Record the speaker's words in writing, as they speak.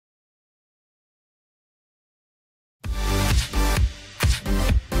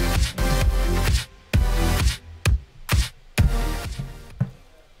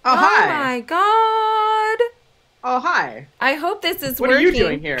Oh, Oh hi. my god! Oh, hi. I hope this is What are working. you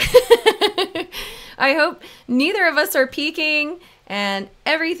doing here? I hope neither of us are peeking and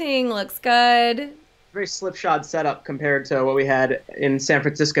everything looks good. Very slipshod setup compared to what we had in San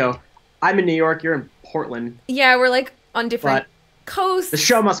Francisco. I'm in New York, you're in Portland, Yeah, we're like on different but the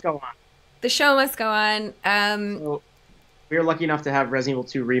show coasts. must go on. The show must go on. So we were lucky enough to have Resident Evil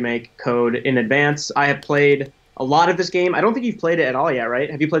 2 Remake code in advance. I have played a lot of this game. I don't think you've played it at all yet, right?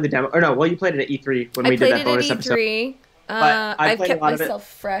 Have you played the demo? Or no, well, you played it at E3 when I we did played that it at bonus episode. E3. But I've I've played a kept lot of it. myself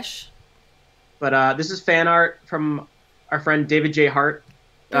fresh. But this is fan art from our friend David J. Hart.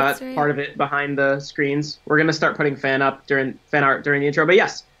 That's right. Part of it behind the screens. We're gonna start putting fan art during the intro. But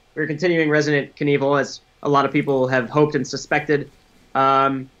yes, we're continuing Resident Kinevil as a lot of people have hoped and suspected.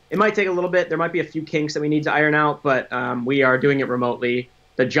 It might take a little bit. There might be a few kinks that we need to iron out, but we are doing it remotely.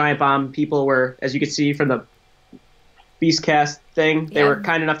 The Giant Bomb people were, as you can see from the Beastcast thing, they were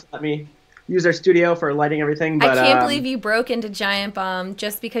kind enough to let me use their studio for lighting everything. But I can't believe you broke into Giant Bomb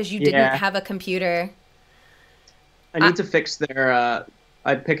just because you didn't have a computer. I need to fix their.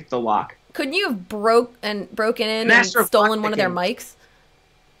 I picked the lock. Couldn't you have broken in Master and of stolen one of their lockpicking. mics?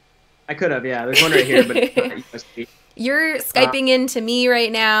 I could have, yeah. There's one right here, but it's not USB. You're Skyping in to me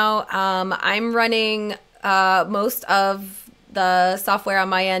right now. I'm running most of the software on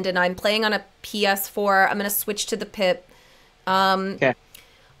my end, and I'm playing on a PS4. I'm going to switch to the Pip. Okay.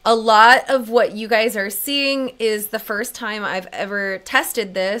 A lot of what you guys are seeing is the first time I've ever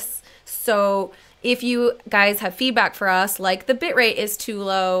tested this. So if you guys have feedback for us, like the bitrate is too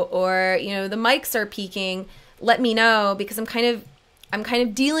low or, you know, the mics are peaking, let me know, because I'm kind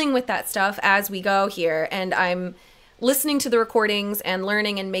of dealing with that stuff as we go here, and I'm listening to the recordings and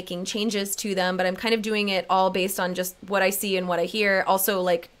learning and making changes to them, but I'm kind of doing it all based on just what I see and what I hear. Also,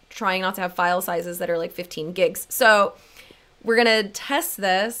 like, trying not to have file sizes that are like 15 gigs. So we're gonna test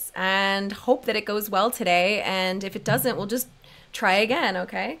this and hope that it goes well today, and if it doesn't, we'll just try again,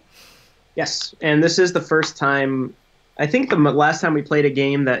 okay? Yes, and this is the first time. I think the last time we played a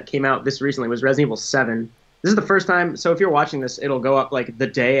game that came out this recently was Resident Evil 7. This is the first time. So if you're watching this, it'll go up like the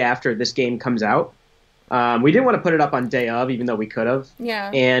day after this game comes out. We didn't want to put it up on day of, even though we could have.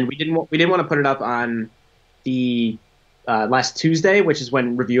 Yeah. And we didn't want to put it up on the last Tuesday, which is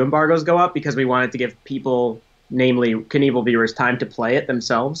when review embargoes go up, because we wanted to give people, namely Knievel viewers, time to play it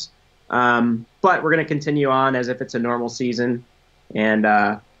themselves. But we're going to continue on as if it's a normal season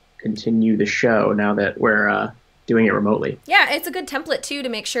and continue the show now that we're doing it remotely. Yeah, it's a good template too to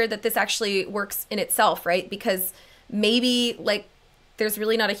make sure that this actually works in itself, right? Because maybe like there's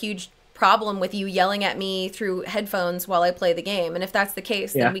really not a huge problem with you yelling at me through headphones while I play the game. And if that's the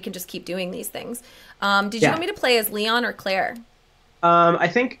case, then we can just keep doing these things. Did you want me to play as Leon or Claire? I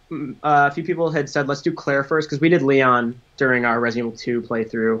think a few people had said let's do Claire first, because we did Leon during our Resident Evil 2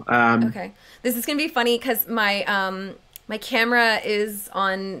 playthrough. Okay. This is going to be funny because my camera is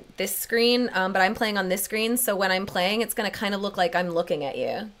on this screen, but I'm playing on this screen, so when I'm playing, it's going to kind of look like I'm looking at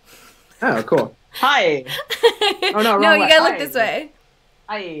you. Oh, cool. Hi! Oh, no, no, you got to look Hi. this way.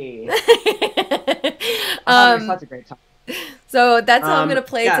 Hi! It was such a great time. So that's how I'm going to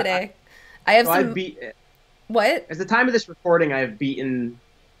play today. I have some... What? At the time of this recording, I have beaten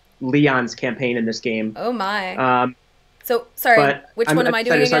Leon's campaign in this game. Oh, my. So, sorry, which one am I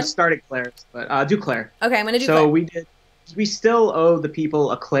doing again? So I started Claire's, but do Claire. Okay, I'm going to do Claire. So we still owe the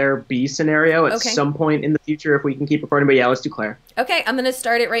people a Claire B scenario at some point in the future if we can keep recording. But yeah, let's do Claire. Okay, I'm going to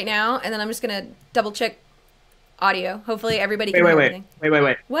start it right now, and then I'm just going to double check audio. Hopefully everybody can hear everything.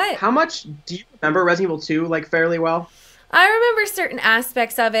 Wait. What? How much do you remember Resident Evil 2 like fairly well? I remember certain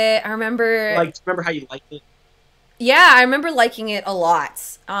aspects of it. I remember... Like, remember how you liked it? Yeah, I remember liking it a lot.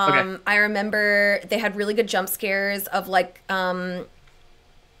 Okay. I remember they had really good jump scares of like the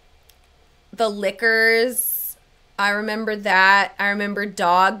liquors. I remember that. I remember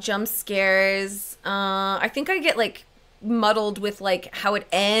dog jump scares. I think I get like muddled with like how it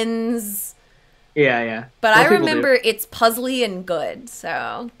ends. Yeah. But I remember it's puzzly and good,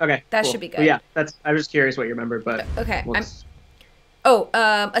 so that should be good. Well, yeah, I was just curious what you remember, but okay.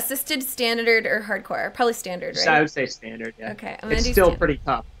 Assisted, standard, or hardcore? Probably standard, right? I would say standard, yeah. Okay, it's still pretty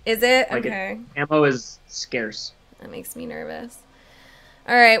tough. Is it? Like okay. Ammo is scarce. That makes me nervous.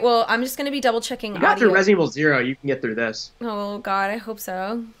 All right, well, I'm just going to be double checking audio. You got through Resident Evil 0, you can get through this. Oh, God, I hope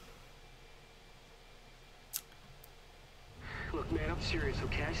so. Look, man, I'm serious,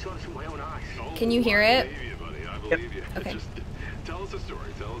 okay? I saw this with my own eyes. Can you hear it? I believe you, buddy. I believe you. Okay. Just tell us a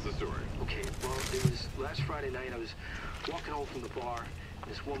story. Tell us a story. Okay, well, it was last Friday night. I was walking home from the bar,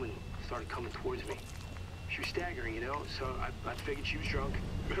 and this woman started coming towards me. She was staggering, you know, so I figured she was drunk.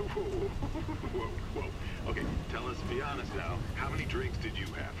 Whoa, whoa, whoa. Okay, tell us, be honest now. How many drinks did you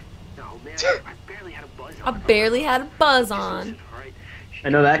have? No, man, I barely had a buzz I on. barely had a buzz Just on. listen, all right? She I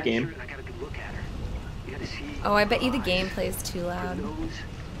know that got game. closer and I got a good look at her. You gotta see Oh, I bet you the her game eyes, plays too her loud. nose,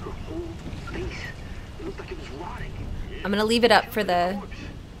 her whole face. It looked like it was rotting. I'm gonna leave it up for the... Corpse.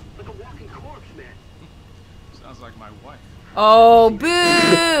 Like a walking corpse, man. Sounds like my wife. Oh, boo!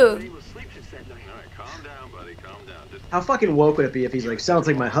 Been able to sleep since that night. All right, calm down, buddy, calm down. Just How fucking woke would it be if he's like, sounds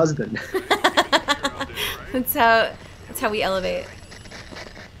like my husband? keep it clear out there, right? That's how we elevate. If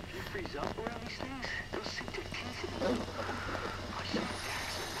you freeze up around these things, they'll sink their teeth in you. I saw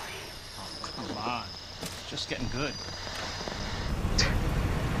that, buddy. Come on. It's just getting good.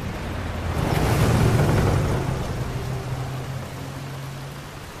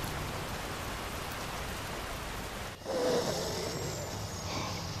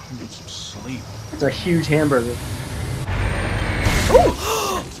 I need some sleep. It's a huge hamburger.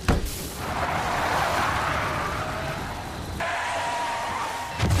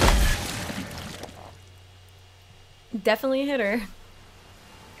 Definitely hit her.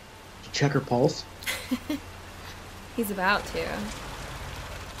 Check her pulse. He's about to.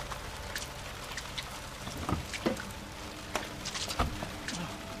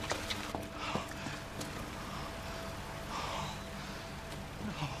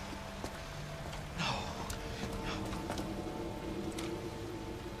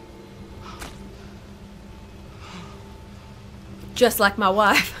 Just like my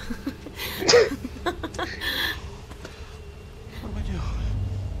wife. What do I do?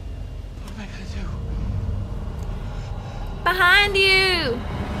 What am I gonna do? Behind you!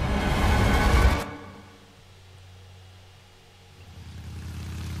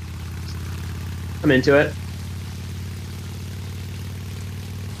 I'm into it.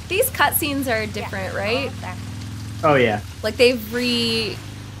 These cutscenes are different, right? Oh yeah. Like they've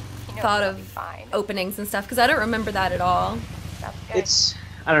thought of openings and stuff, because I don't remember that at all. It's,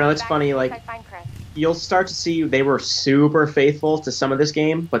 I don't know, it's funny, like, you'll start to see they were super faithful to some of this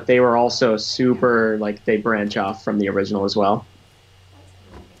game, but they were also super, like, they branch off from the original as well.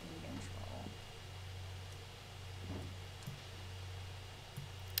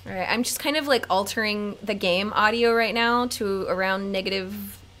 Alright, I'm just kind of like altering the game audio right now to around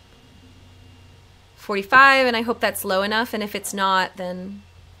negative 45, and I hope that's low enough, and if it's not, then...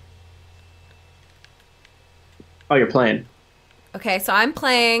 Oh, you're playing. Okay, so I'm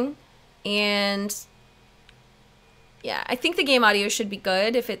playing, and... yeah, I think the game audio should be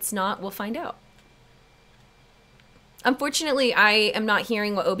good. If it's not, we'll find out. Unfortunately, I am not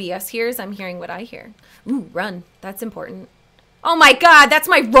hearing what OBS hears. I'm hearing what I hear. Ooh, run. That's important. Oh my god, that's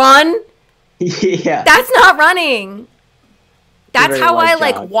my run? Yeah. That's not running. That's very how I, light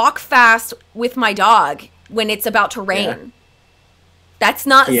like, jog. walk fast with my dog when it's about to rain. Yeah. That's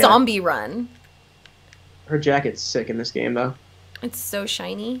not Yeah. zombie run. Her jacket's sick in this game, though. It's so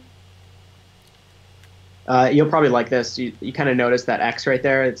shiny. You'll probably like this. You kind of notice that X right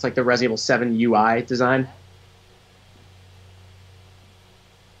there. It's like the Resident Evil 7 UI design.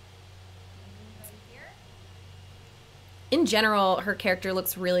 In general, her character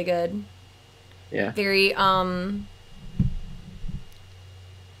looks really good. Yeah. Very,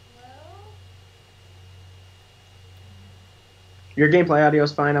 Your gameplay audio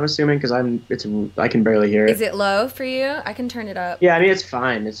is fine, I'm assuming, because I can barely hear it. Is it low for you? I can turn it up. Yeah, I mean, it's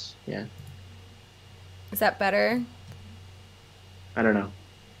fine. Yeah. Is that better? I don't know.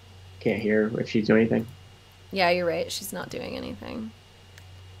 Can't hear if she's doing anything. Yeah, you're right. She's not doing anything.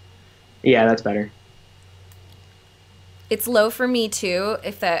 Yeah, that's better. It's low for me too,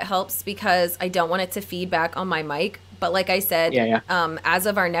 if that helps, because I don't want it to feedback on my mic. But like I said, Yeah. As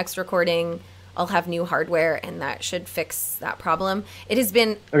of our next recording, I'll have new hardware, and that should fix that problem. It has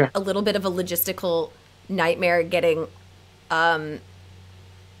been Okay. a little bit of a logistical nightmare getting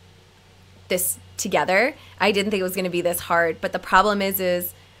this together. I didn't think it was going to be this hard, but the problem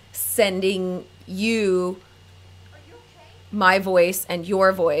is sending you my voice and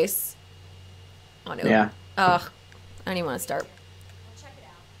your voice on it. Yeah. Ugh, I don't even want to start.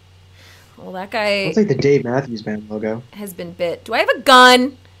 Well, that guy Looks like the Dave Matthews Band logo. has been bit. Do I have a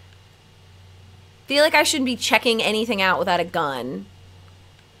gun? Feel like I shouldn't be checking anything out without a gun.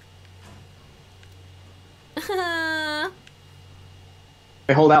 Wait,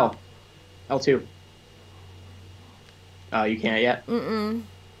 hold L. L2. Oh, you can't yet? Mm-mm.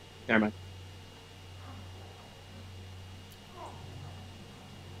 Never mind.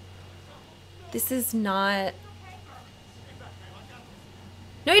 This is not...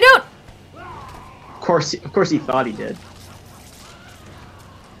 No, you don't! Of course he thought he did.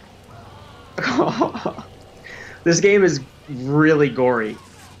 This game is really gory.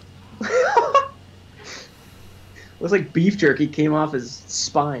 Looks like beef jerky came off his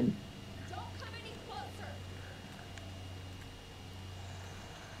spine.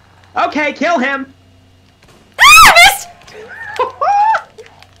 Okay, kill him! Ah,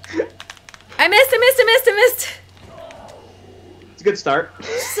 I missed! I missed! It's a good start.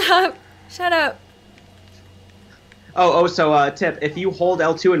 Stop. Shut up. So tip, if you hold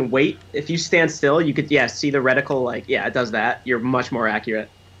L2 and wait, if you stand still, you could, see the reticle, like, it does that. You're much more accurate.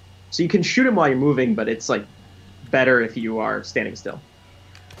 So you can shoot him while you're moving, but it's, like, better if you are standing still.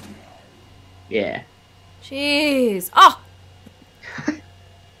 Yeah. Jeez. Oh!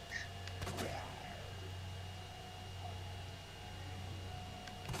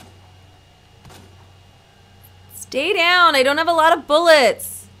 Stay down. I don't have a lot of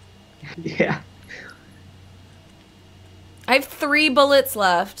bullets. Yeah. I have 3 bullets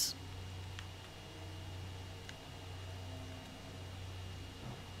left.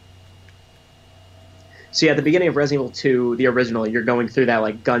 So at the beginning of Resident Evil 2, the original, you're going through that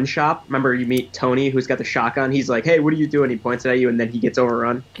like gun shop. Remember, you meet Tony, who's got the shotgun. He's like, "Hey, what are you doing?" He points it at you, and then he gets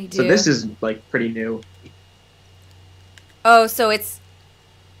overrun. I do. So this is like pretty new. Oh, so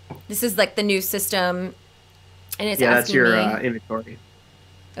this is like the new system, and it's that's asking your me. inventory.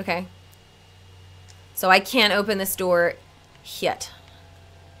 Okay. So I can't open this door yet.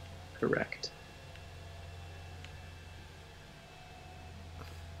 Correct.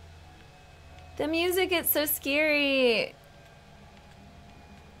 The music is so scary.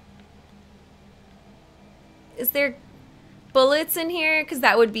 Is there bullets in here? Because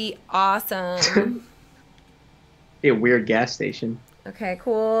that would be awesome. Be a weird gas station. Okay,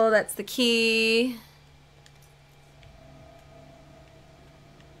 cool. That's the key.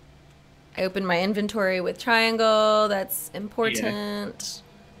 I opened my inventory with triangle. That's important.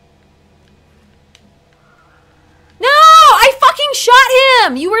 No! I fucking shot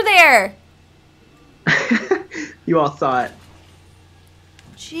him! You were there! You all saw it.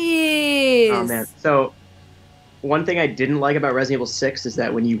 Jeez. Oh man. So one thing I didn't like about Resident Evil 6 is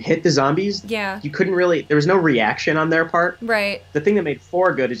that when you hit the zombies, you couldn't really, there was no reaction on their part. Right. The thing that made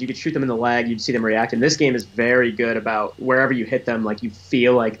 4 good is you could shoot them in the leg, you'd see them react. And this game is very good about wherever you hit them, like you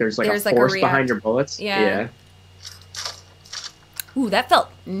feel like there's a force behind your bullets. Yeah. Ooh, that felt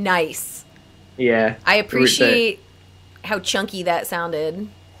nice. Yeah. I appreciate how chunky that sounded.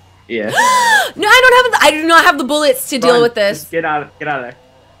 Yeah. No, I do not have the bullets to deal with this. Just get out of there.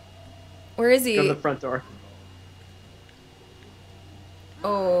 Where is he? Go to the front door.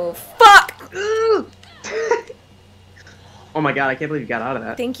 Oh, fuck! Oh my god, I can't believe you got out of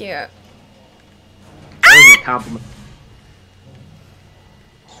that. Thank you. That wasn't a compliment.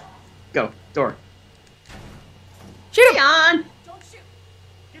 Go, door. Shoot him! On! Don't shoot.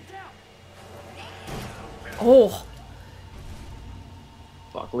 Get down. Oh.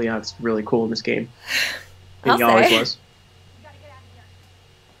 Fuck, Leon's really cool in this game. I'll He always say. was. You gotta get out of here.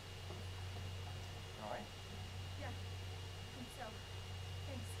 All right. Yeah. I think so.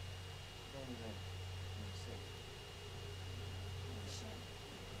 Thanks.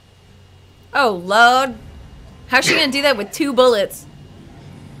 Oh, Lord. How's she gonna do that with 2 bullets?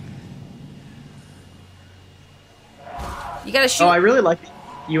 You gotta shoot. Oh, I really like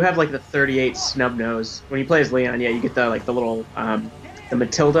you have like the 38 snub nose. When you play as Leon, you get the like the little the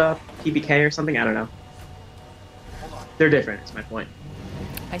Matilda PBK or something. I don't know. They're different, is my point.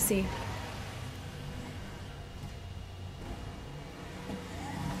 I see.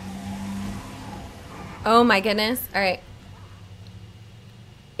 Oh my goodness. Alright.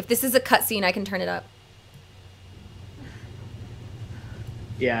 If this is a cutscene, I can turn it up.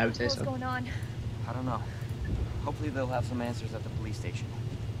 Yeah, I would say What's so. going on? I don't know. Hopefully they'll have some answers at the police station.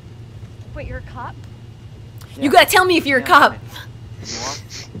 Wait, you're a cop? You gotta tell me if you're a cop. You are?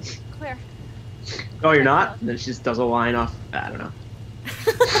 Claire. Oh, you're not? And then she just does a line off. I don't know.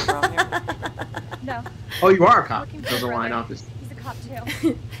 Around here? No. Oh, you are a cop. Looking for Does a your line brother. off. This. He's a cop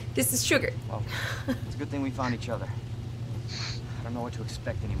too. This is Sugar. Well, it's a good thing we found each other. I don't know what to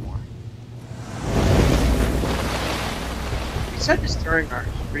expect anymore. We said this during our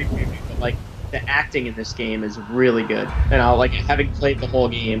preview, but like the acting in this game is really good. And I'll like having played the whole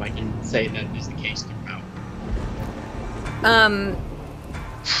game, I can say that is the case throughout.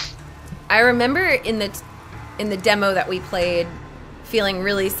 I remember in the demo that we played feeling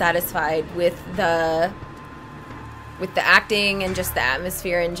really satisfied with the acting and just the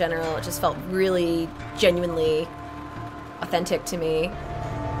atmosphere in general. It just felt really genuinely authentic to me.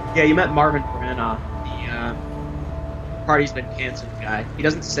 Yeah, you met Marvin Branagh, the party's been canceled guy. He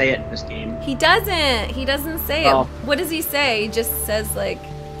doesn't say it in this game. He doesn't say Oh. it. What does he say? He just says like,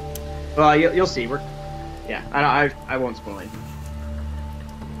 Well, you'll see. Yeah, I won't spoil it.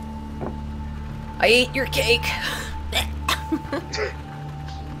 I ate your cake.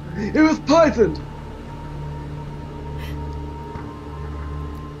 It was poisoned.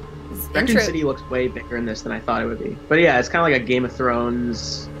 Raccoon City looks way bigger in this than I thought it would be. But yeah, it's kind of like a Game of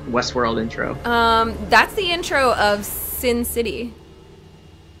Thrones Westworld intro. That's the intro of Sin City.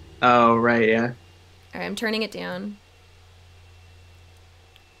 Oh, right, yeah. All right, I'm turning it down.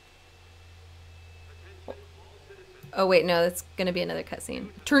 Oh wait, no, that's gonna be another cutscene.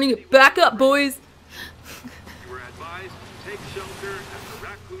 Turning it back up, boys. You were advised to take shelter at the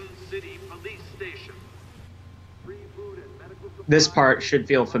Raccoon City Police Station. Free food and medical supplies. This part should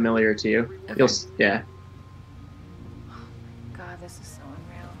feel familiar to you. Okay. Yeah. God, this is so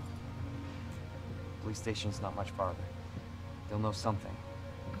unreal. Police station's not much farther. They'll know something.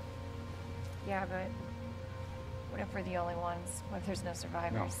 Yeah, but what if we're the only ones? What if there's no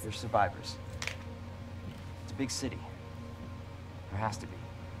survivors? No, there's survivors. It's a big city. There has to be.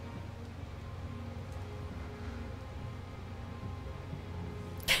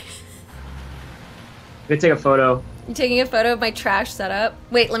 I'm gonna take a photo. You taking a photo of my trash setup?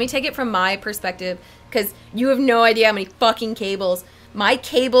 Wait, let me take it from my perspective, because you have no idea how many fucking cables. My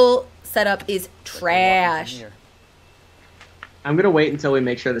cable setup is trash. I'm gonna wait until we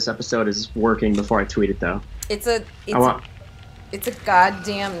make sure this episode is working before I tweet it, though. It's a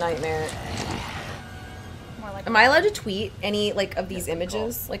goddamn nightmare. More like Am I allowed to tweet any like of these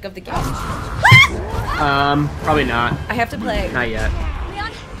images, like of the game? Probably not. I have to play. Not yet.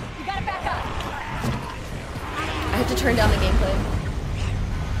 Leon, you gotta back up. I have to turn down the gameplay.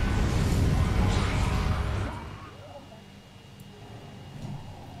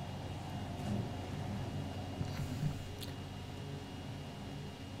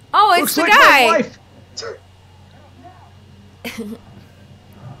 Oh, it's Looks the like guy. my wife.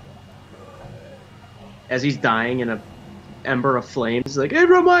 As he's dying in a ember of flames, he's like, it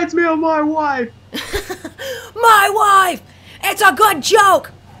reminds me of my wife. My wife. It's a good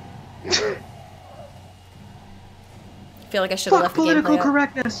joke. I feel like I should have Fuck left the political gameplay up.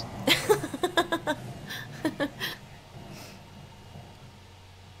 correctness.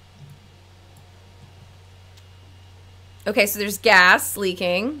 Okay, so there's gas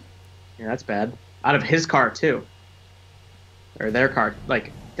leaking. Yeah, that's bad. Out of his car too, or their car,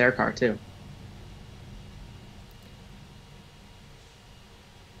 like their car too.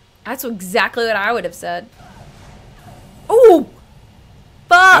 That's exactly what I would have said. Oh,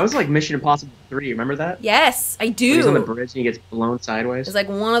 fuck! That was like Mission Impossible 3. Remember that? Yes, I do. When he's on the bridge and he gets blown sideways. It's like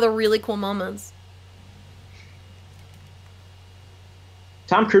one of the really cool moments.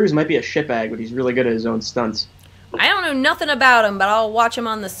 Tom Cruise might be a shitbag, but he's really good at his own stunts. I don't know nothing about him, but I'll watch him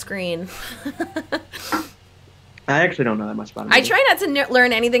on the screen. I actually don't know that much about him. I try not to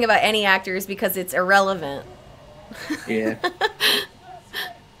learn anything about any actors because it's irrelevant. Yeah.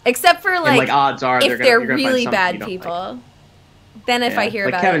 Except for And, like, odds are if you're they're gonna find really something bad you don't people. Then if Yeah. I hear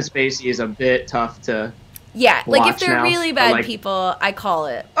like about Kevin it. Spacey is a bit tough to. Yeah, like if watch they're now, really but, bad like- people, I call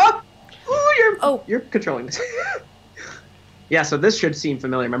it. You're controlling this. Yeah, so this should seem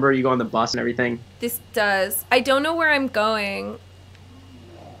familiar. Remember you go on the bus and everything? This does. I don't know where I'm going.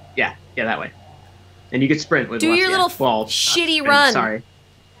 Yeah, that way. And you could sprint with Do left, your yeah. little Well, not shitty sprint, run. Sorry.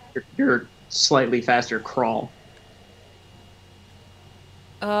 Your slightly faster crawl.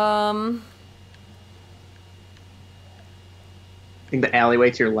 I think the alleyway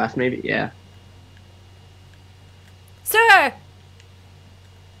to your left, maybe? Yeah. Sir!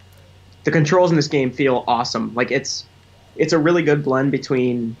 The controls in this game feel awesome. Like, it's a really good blend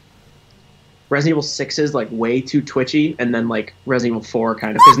between Resident Evil 6's, like, way too twitchy, and then, like, Resident Evil 4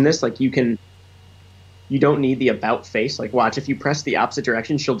 kind of. Because in this, like, you don't need the about face. Like, watch, if you press the opposite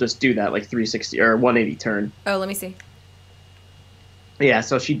direction, she'll just do that, like, 360 or 180 turn. Oh, let me see. Yeah,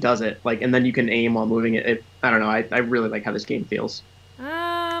 so she does it, like, and then you can aim while moving it. I don't know, I really like how this game feels.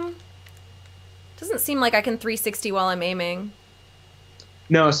 Doesn't seem like I can 360 while I'm aiming.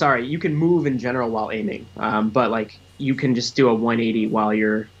 No, sorry, you can move in general while aiming, but, like, you can just do a 180 while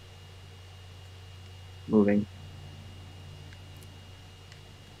you're moving.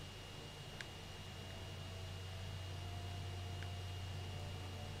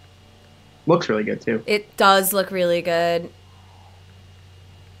 Looks really good, too. It does look really good.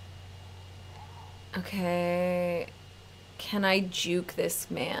 Okay. Can I juke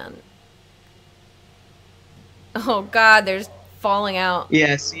this man? Oh god, there's falling out.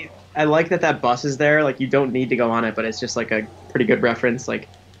 Yeah, see, I like that bus is there. Like, you don't need to go on it, but it's just, like, a pretty good reference. Like,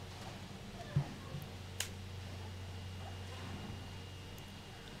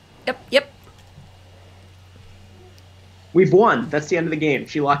 Yep. we've won. That's the end of the game.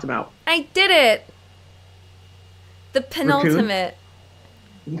 She locked him out. I did it. The penultimate.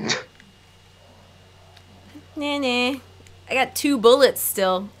 Nah. I got 2 bullets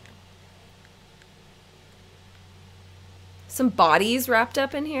still. Some bodies wrapped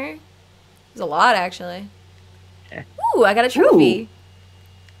up in here. There's a lot, actually. Okay. Ooh, I got a trophy. Ooh.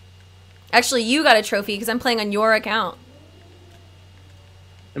 Actually, you got a trophy because I'm playing on your account.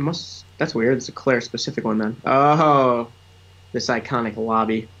 That's weird. It's a Claire specific one then. Oh, this iconic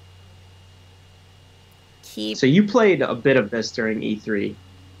lobby. So you played a bit of this during E3.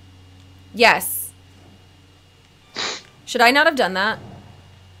 Yes. Should I not have done that?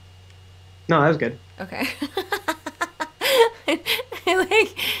 No, that was good. Okay. I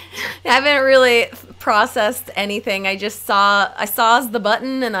haven't really processed anything. I saw the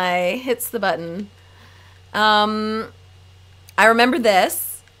button and I hits the button. I remember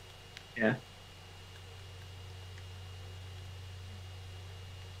this. Yeah.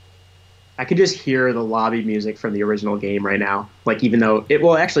 I could just hear the lobby music from the original game right now. Like, even though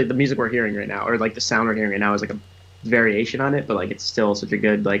actually the music we're hearing right now, or like the sound we're hearing right now, is like a variation on it, but like it's still such a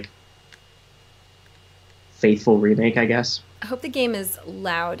good, like, faithful remake, I guess. I hope the game is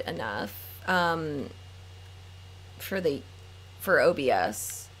loud enough for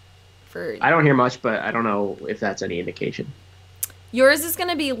OBS. I don't hear much, but I don't know if that's any indication. Yours is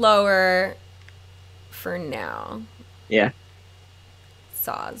gonna be lower for now. Yeah.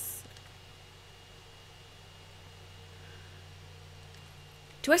 Saws.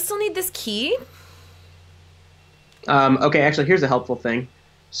 Do I still need this key? Okay, actually, here's a helpful thing.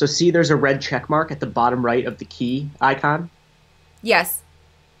 So see, there's a red check mark at the bottom right of the key icon? Yes.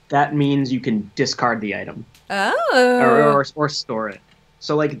 That means you can discard the item. Oh. Or store it.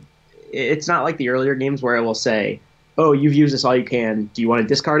 So, like, it's not like the earlier games where it will say, oh, you've used this all you can. Do you want to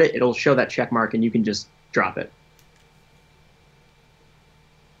discard it? It'll show that check mark, and you can just drop it.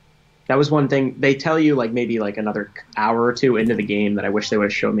 That was one thing. They tell you, like, maybe like another hour or two into the game that I wish they would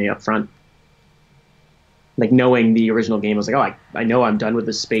have shown me up front. Like, knowing the original game, I was like, oh, I know I'm done with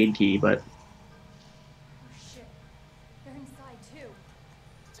the spade key, but... Oh, shit. They're inside, too.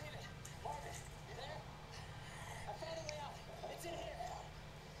 David, Marvin, you there? I found a way out. It's in here.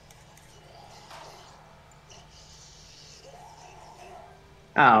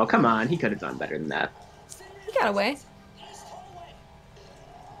 Oh, come on. He could have done better than that. He got away.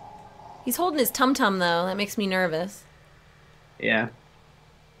 He's holding his tum-tum, though. That makes me nervous. Yeah.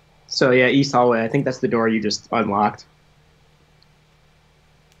 So, yeah, East Hallway. I think that's the door you just unlocked.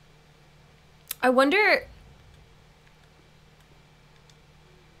 I wonder...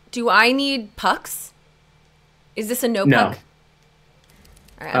 Do I need pucks? Is this a no No. puck?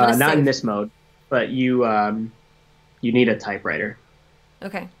 All right, I'm gonna Not save. in this mode, but you need a typewriter.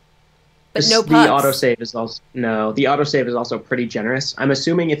 Okay. But no pucks. The autosave is also the autosave is also pretty generous. I'm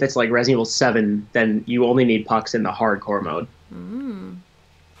assuming if it's like Resident Evil 7, then you only need pucks in the hardcore mode. Mm.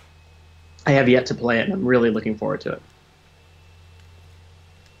 I have yet to play it, and I'm really looking forward to it.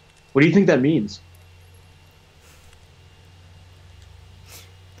 What do you think that means?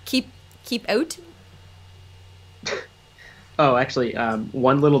 Keep out? Oh, actually,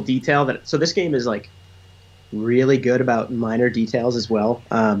 one little detail so this game is like really good about minor details as well.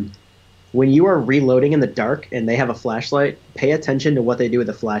 When you are reloading in the dark and they have a flashlight, pay attention to what they do with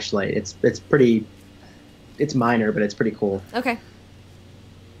the flashlight. It's minor, but it's pretty cool. Okay.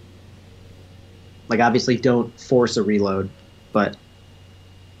 Like, obviously, don't force a reload, but...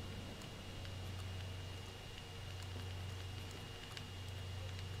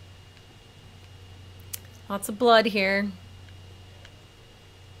 Lots of blood here.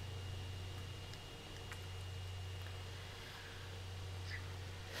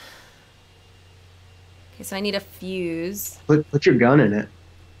 Okay, so I need a fuse. Put your gun in it.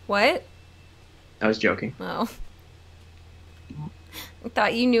 What? I was joking. Oh. I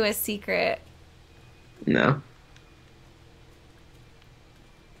thought you knew a secret. No.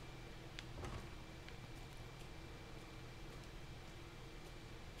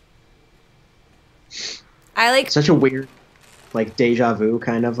 I like... Such a weird, like, deja vu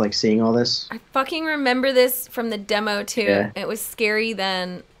kind of, like, seeing all this. I fucking remember this from the demo, too. Yeah. It was scary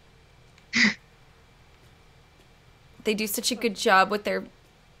then. They do such a good job with their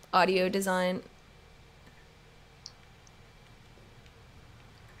audio design.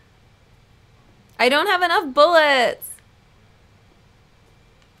 I don't have enough bullets.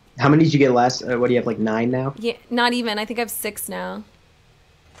 How many did you get last? What do you have, like 9 now? Yeah, not even. I think I have 6 now.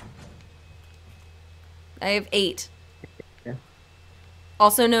 I have 8. Yeah.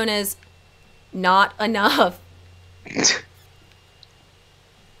 Also known as not enough. This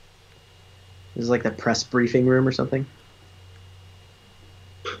is like the press briefing room or something.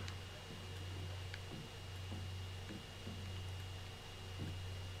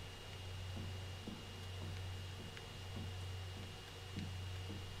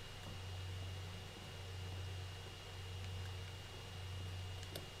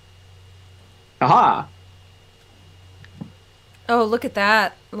 Aha! Oh, look at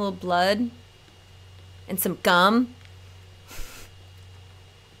that. A little blood. And some gum.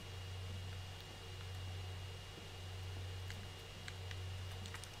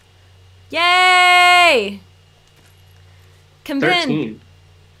 Yay! Come in. 13.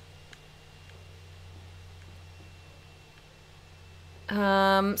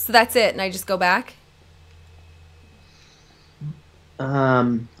 So that's it, and I just go back?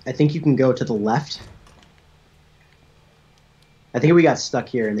 I think you can go to the left. I think we got stuck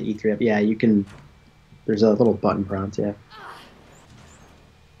here in the E3. Yeah, you can... There's a little button prompt, yeah.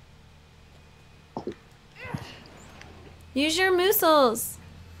 Use your muscles.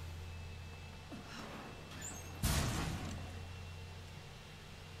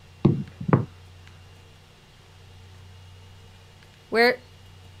 Where?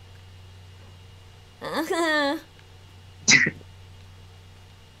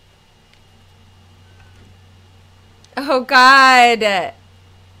 Oh God.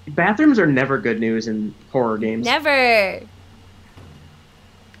 Bathrooms are never good news in horror games. Never.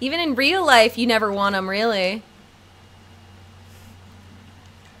 Even in real life, you never want them, really.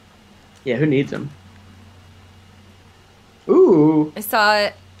 Yeah, who needs them? Ooh. I saw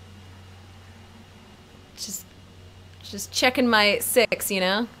it. Just checking my 6, you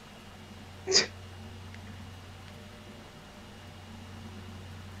know?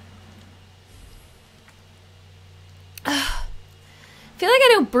 I feel like I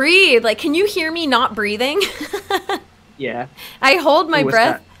don't breathe. Like, can you hear me not breathing? Yeah. I hold my Who was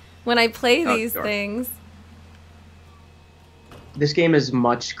breath that? when I play Oh, these sure. things. This game is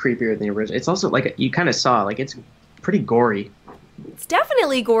much creepier than the original. It's also, like, you kind of saw, like, it's pretty gory. It's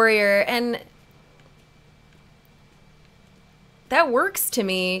definitely gorier, and that works to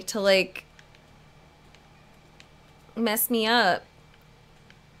me to, like, mess me up.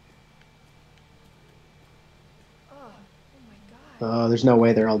 Oh, there's no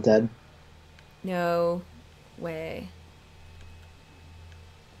way they're all dead. No way.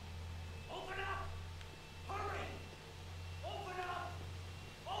 Open up! Hurry! Open up!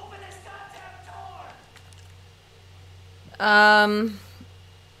 Open this goddamn door!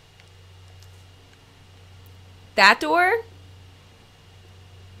 That door?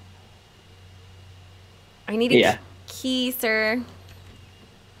 I need a Yeah. key, sir.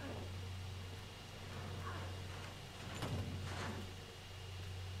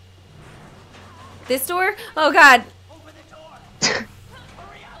 This door? Oh God.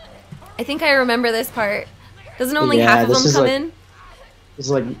 I think I remember this part. Doesn't only Yeah, half of this them is come like- in? This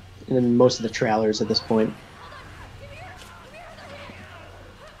is like in most of the trailers at this point.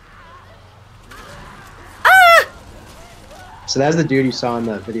 Ah! So that's the dude you saw in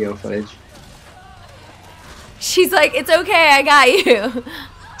the video footage. She's like, it's okay, I got you.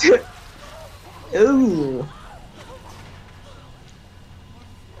 Ooh.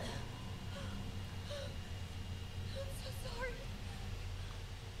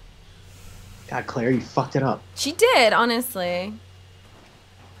 God, Claire, you fucked it up. She did, honestly.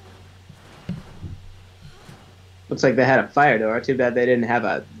 Looks like they had a fire door. Too bad they didn't have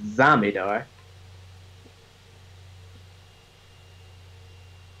a zombie door.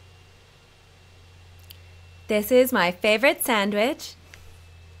 This is my favorite sandwich.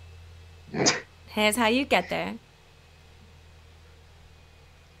 Here's how you get there.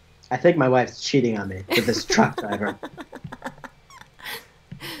 I think my wife's cheating on me with this truck driver.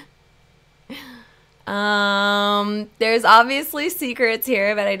 There's obviously secrets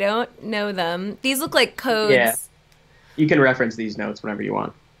here, but I don't know them. These look like codes. Yeah. You can reference these notes whenever you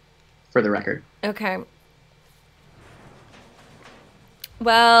want, for the record. Okay.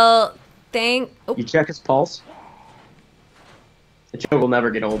 Well, oh, You check his pulse. The joke will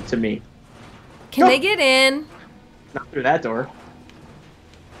never get old to me. can they get in? Not through that door.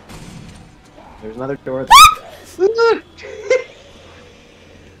 There's another door.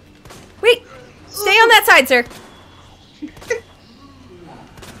 Wait, stay on that side, sir.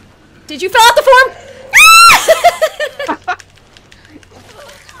 Did you fill out the form?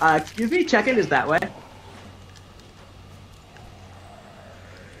 Excuse me, check-in is that way.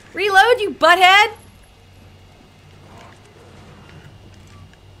 Reload, you butthead.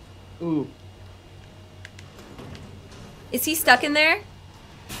 Ooh. Is he stuck in there?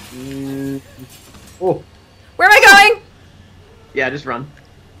 Oh. Where am I going? Yeah, just run.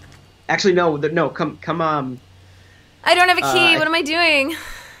 Actually, no, no, come, I don't have a key. What am I doing?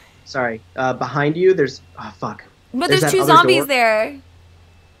 sorry, behind you, there's, oh, fuck. But there's that two other zombies door. there.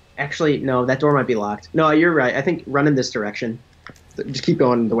 Actually, no, that door might be locked. No, you're right. I think run in this direction. Just keep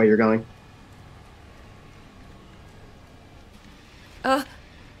going the way you're going.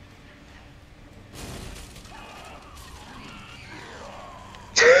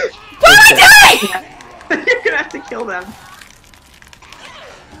 You're gonna have to kill them.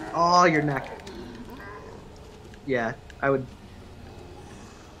 Oh, your neck. Yeah, I would.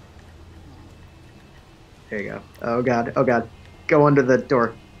 There you go. Oh god. Oh god. Go under the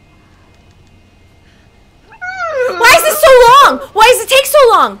door. Why is this so long? Why does it take so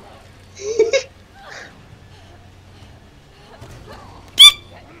long?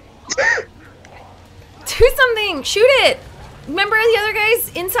 Do something. Shoot it. Remember the other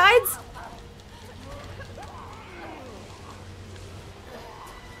guys insides?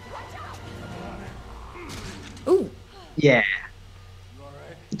 Ooh. Yeah.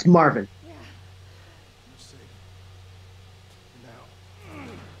 It's Marvin.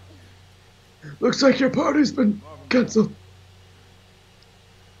 Looks like your party's been canceled.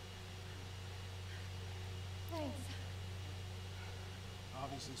 Thanks.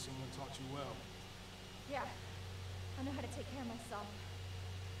 Obviously, someone taught you well. Yeah. I know how to take care of myself.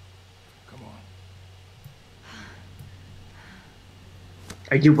 Come on.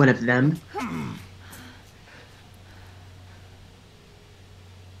 Are you one of them?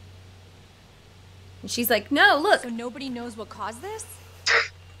 And she's like, no, look. So nobody knows what caused this?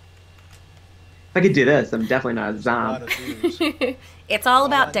 If I could do this, I'm definitely not a A lot zombie. of theories. It's all All I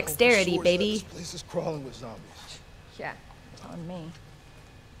about know dexterity, for sure is that baby. This place is crawling with zombies. Yeah. On me.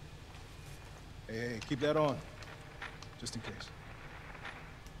 Hey, keep that on. Just in case.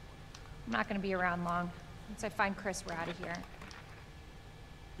 I'm not gonna be around long. Once I find Chris, we're out of here.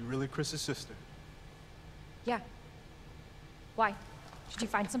 You really Chris's sister? Yeah. Why? Did you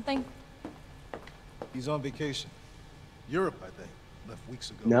find something? He's on vacation. Europe, I think. Left weeks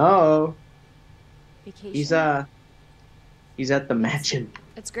ago. No. Vacation? He's at the mansion.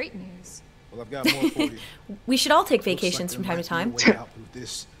 It's great news. Well, I've got more for you. We should all take Looks like vacations there from time to might be time. a way out through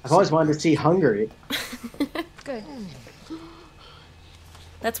this I've always wanted to see Hungary. Good.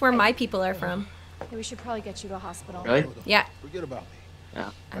 That's where my people are from. Hey, we should probably get you to a hospital. Really? Yeah, Forget about me. Yeah.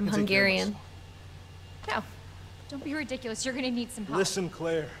 I'm can take care of Hungarian. myself. No. Don't be ridiculous. You're gonna need some help. Listen,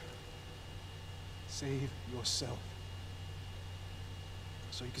 Claire. Save yourself.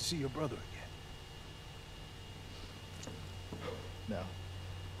 So you can see your brother again. Now,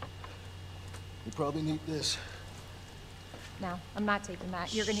 you probably need this. No, I'm not taking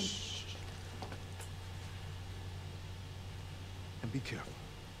that. You're gonna... And be careful.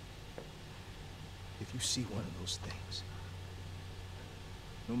 If you see one of those things,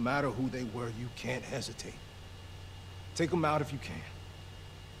 no matter who they were, you can't hesitate. Take them out if you can.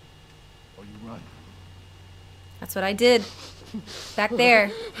 Or you run. That's what I did. Back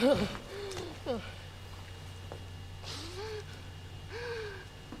there.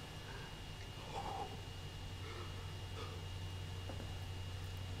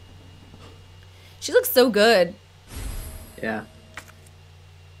 She looks so good. Yeah.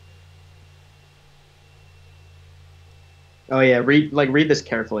 Oh yeah, read this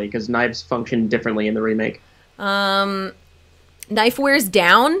carefully because knives function differently in the remake. Knife wears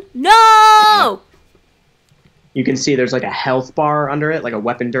down? No! You can see there's like a health bar under it, like a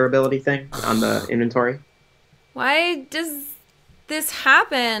weapon durability thing on the inventory. Why does this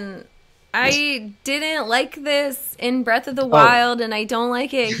happen? I didn't like this in Breath of the Wild, and I don't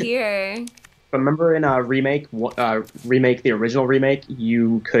like it here. Remember in a remake, the original remake,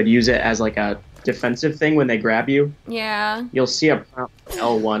 you could use it as like a defensive thing when they grab you. Yeah. You'll see a prompt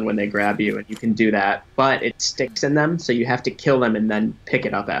L1 when they grab you, and you can do that, but it sticks in them, so you have to kill them and then pick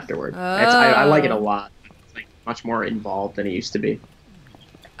it up afterward. I like it a lot. It's like much more involved than it used to be.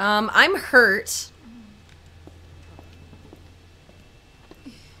 I'm hurt.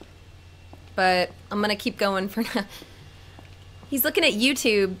 But I'm gonna keep going for now. He's looking at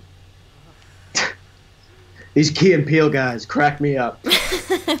YouTube. These Key and Peele guys crack me up.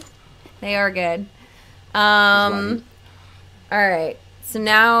 They are good. All right. So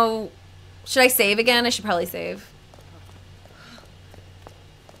now, should I save again? I should probably save.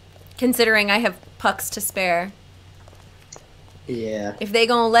 Considering I have pucks to spare. Yeah. If they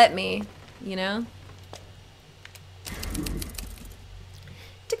gonna let me, you know?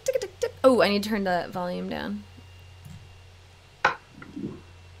 Tick, tick, tick, tick. Oh, I need to turn the volume down.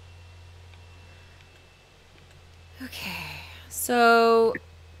 Okay. So...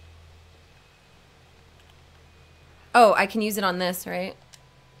 Oh, I can use it on this, right?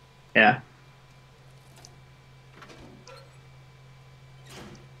 Yeah.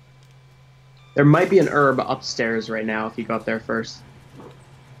 There might be an herb upstairs right now if you go up there first.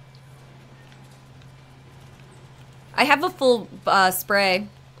 I have a full spray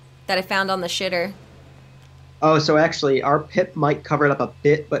that I found on the shitter. Oh, so actually, our pip might cover it up a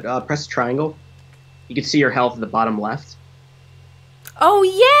bit, but press triangle. You can see your health at the bottom left. Oh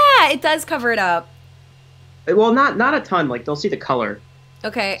yeah, it does cover it up. Well, not a ton. Like they'll see the color.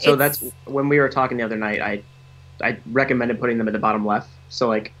 Okay. So that's when we were talking the other night. I recommended putting them at the bottom left. So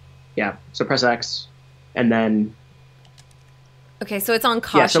like, yeah. So press X, and then. Okay, so it's on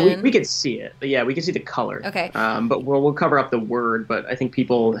caution. Yeah, so we could see it. Yeah, we can see the color. Okay. But we'll cover up the word. But I think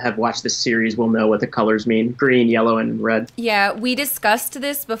people have watched this series will know what the colors mean: green, yellow, and red. Yeah, we discussed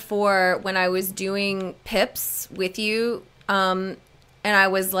this before when I was doing pips with you, and I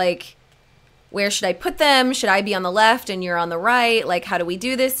was like, where should I put them? Should I be on the left and you're on the right? Like, how do we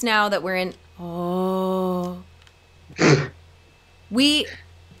do this now that we're in? Oh. we.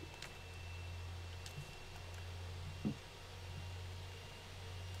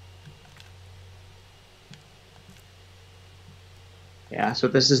 Yeah, so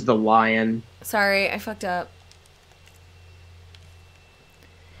this is the lion. Sorry, I fucked up.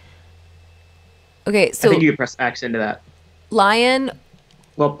 Okay, so I think you can press X into that. Lion.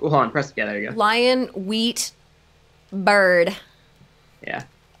 Well, hold on, press. Yeah, there you go. Lion, wheat, bird. Yeah.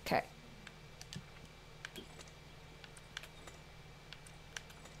 Okay.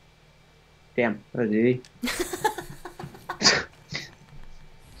 Damn, what did he?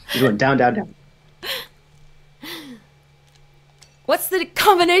 He's going down, down, down. What's the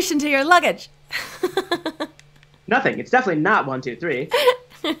combination to your luggage? Nothing. It's definitely not 1, 2, 3.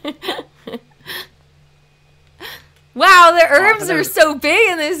 Wow, the herbs are so big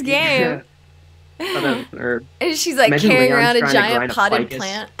in this game. Herb. And she's like Imagine carrying Leon's around a trying to giant grind a potted ficus.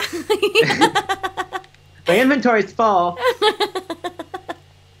 plant. My inventory's full.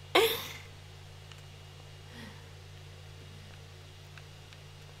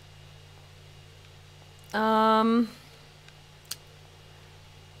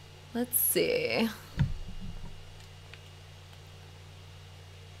 Let's see.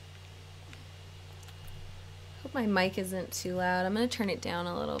 Hope my mic isn't too loud. I'm gonna turn it down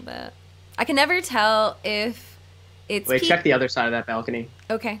a little bit. I can never tell if it's Wait, check the other side of that balcony,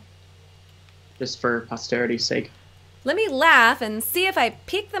 Okay. just for posterity's sake. Let me laugh and see if I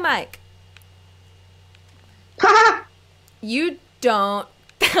peak the mic. Ha! You don't.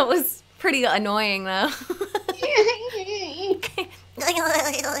 That was pretty annoying though.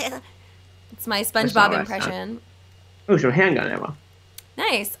 It's my That's not SpongeBob what I impression. Oh, some handgun ammo.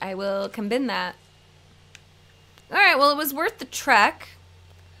 Nice. I will combine that. All right. Well, it was worth the trek.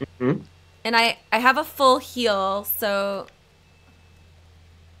 Mm-hmm. And I have a full heal, so.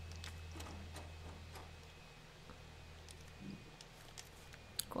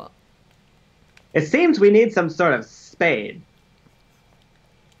 Cool. It seems we need some sort of spade.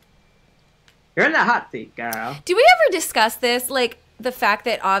 You're in the hot seat, girl. Do we ever discuss this? Like the fact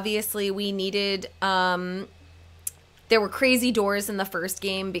that obviously we needed, there were crazy doors in the first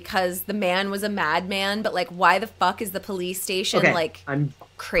game because the man was a madman, but like why the fuck is the police station like I'm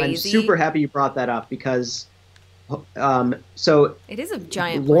crazy? I'm super happy you brought that up because, so It is a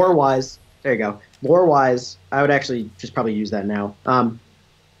giant lore wise, there you go. Lore wise, I would actually just probably use that now.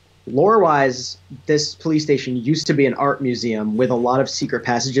 Lore wise, this police station used to be an art museum with a lot of secret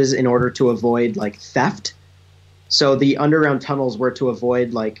passages in order to avoid like theft. So the underground tunnels were to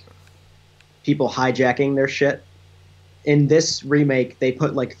avoid like people hijacking their shit. In this remake, they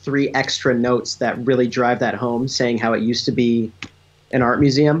put like 3 extra notes that really drive that home, saying how it used to be an art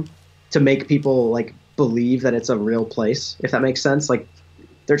museum to make people like believe that it's a real place, if that makes sense. Like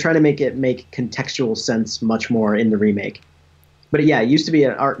they're trying to make it make contextual sense much more in the remake. But yeah, it used to be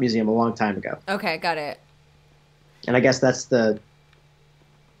an art museum a long time ago. Okay, got it. And I guess that's the,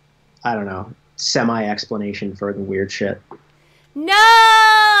 I don't know, semi-explanation for the weird shit.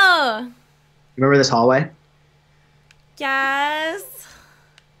 No! Remember this hallway? Yes.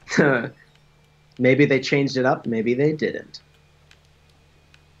 Maybe they changed it up, maybe they didn't.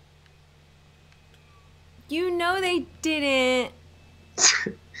 You know they didn't.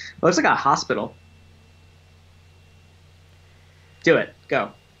 It looks like a hospital. Do it.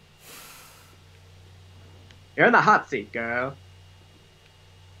 Go. You're in the hot seat, girl.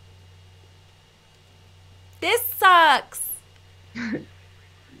 This sucks.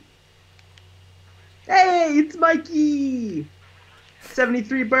 Hey, it's Mikey!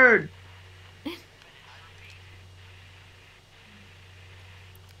 73 Bird.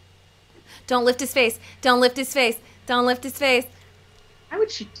 Don't lift his face. Don't lift his face. Don't lift his face. Why would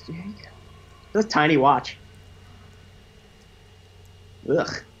she... That's a tiny watch.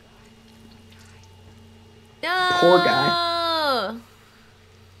 Ugh. No. Poor guy.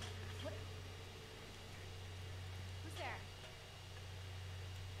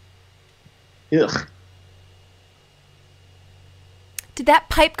 Ugh. Did that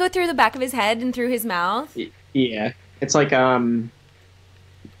pipe go through the back of his head and through his mouth? Yeah. It's like,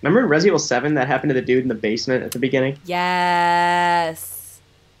 Remember in Resident Evil 7 that happened to the dude in the basement at the beginning? Yes.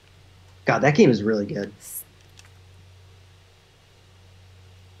 God, that game is really good.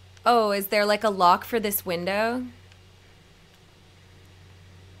 Oh, is there like a lock for this window?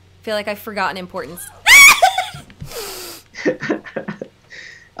 I feel like I've forgotten importance.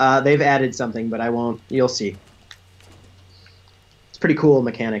 They've added something, but I won't. You'll see. It's a pretty cool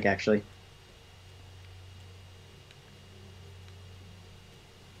mechanic, actually.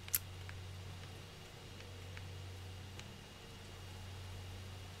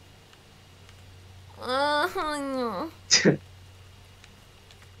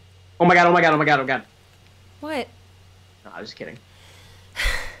 Oh my god, oh my god, oh my god, oh my god. What? No, I was just kidding.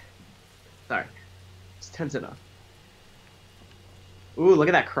 Sorry. It's tense enough. Ooh, look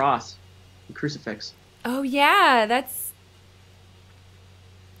at that cross. The crucifix. Oh yeah, that's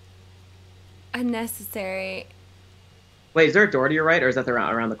unnecessary. Wait, is there a door to your right, or is that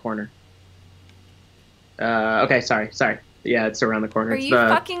around the corner? Okay, sorry. Yeah, it's around the corner. Are It's you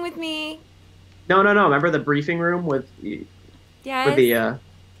fucking with me? No. Remember the briefing room with Yes. the,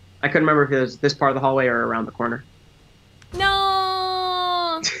 I couldn't remember if it was this part of the hallway or around the corner.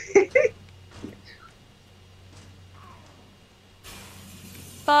 No.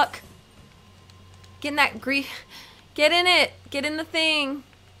 Fuck. Get in that grief. Get in it. Get in the thing.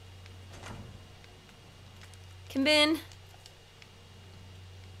 Come in.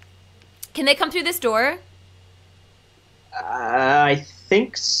 Can they come through this door? I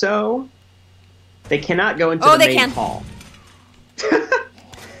think so. They cannot go into Oh, the they main can. hall.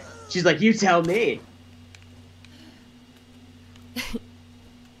 She's like, you tell me.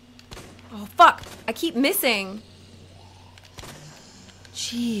 Oh, fuck. I keep missing.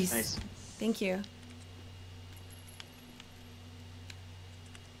 Jeez. Nice. Thank you.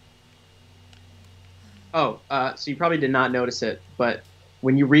 Oh, so you probably did not notice it, but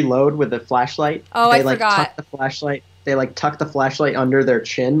when you reload with the flashlight, Oh, they I like forgot. tuck the flashlight. They like tuck the flashlight under their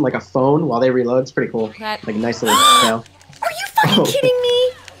chin like a phone while they reload. It's pretty cool. That- Like a nice little detail. Are you fucking Oh. kidding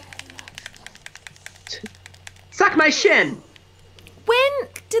me? Suck my shin. When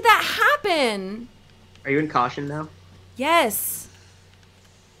did that happen? Are you in caution now? Yes.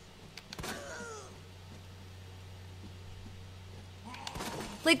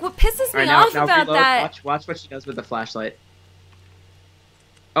 Like, what pisses me All right, off now about reload. that? Watch what she does with the flashlight.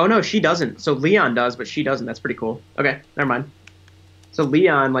 Oh no, she doesn't. So Leon does, but she doesn't. That's pretty cool. Okay, never mind. So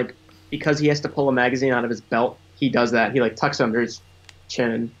Leon, like, because he has to pull a magazine out of his belt, he does that. He like tucks it under his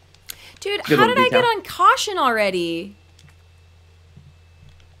chin. Dude, Good how little did I detail. get on caution already?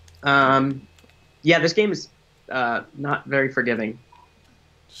 Yeah, this game is not very forgiving.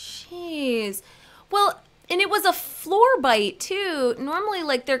 Jeez. Well, and it was a floor bite, too. Normally,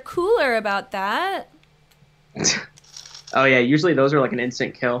 like, they're cooler about that. Oh yeah, usually those are like an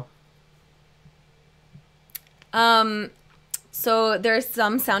instant kill. So there's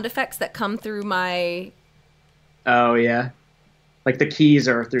some sound effects that come through my... Oh yeah, like the keys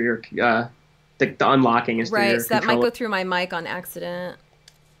are through your the unlocking is through Right, your so that might controller. go through my mic on accident.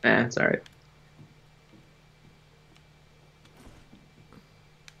 It's all right.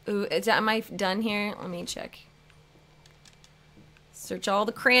 Ooh, am I done here? Let me check. Search all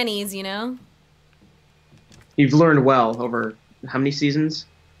the crannies, you know? You've learned well over how many seasons?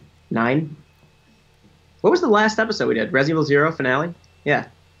 9? What was the last episode we did? Resident Evil 0 finale? Yeah.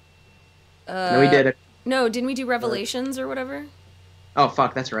 No, we did it. No, didn't we do Revelations or whatever? Oh,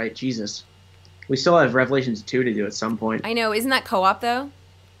 fuck, that's right. Jesus. We still have Revelations 2 to do at some point. I know. Isn't that co-op, though?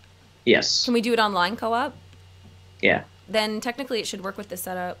 Yes. Can we do it online co-op? Yeah. Then technically it should work with this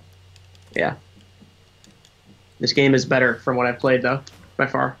setup. Yeah. This game is better from what I've played, though, by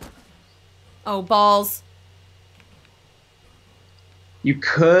far. Oh, balls. You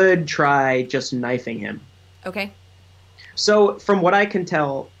could try just knifing him. Okay. So, from what I can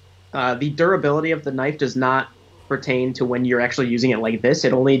tell, the durability of the knife does not pertain to when you're actually using it like this.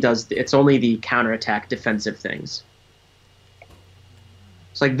 It's only the counterattack defensive things.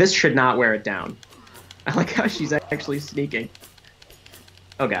 It's like, this should not wear it down. I like how she's actually sneaking.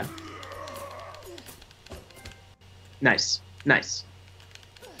 Oh god. Nice. Nice.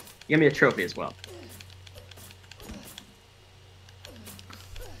 Give me a trophy as well.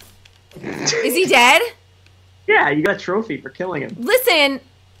 Is he dead? Yeah, you got a trophy for killing him. Listen,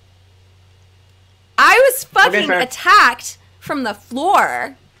 I was fucking fair. attacked from the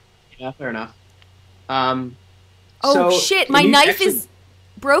floor. Yeah, fair enough. Oh So, shit, can my you knife actually- is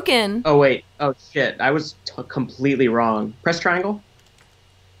broken. Oh wait. Oh shit. I was completely wrong. Press triangle.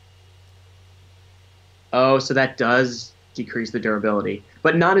 Oh, so that does decrease the durability,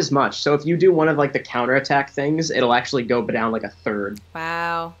 but not as much. So if you do one of like the counterattack things, it'll actually go down like a third.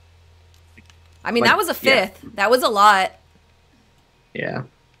 Wow. I mean, Like, that was a fifth. That was a lot. Yeah.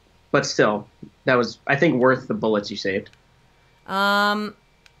 But still, that was, I think, worth the bullets you saved. All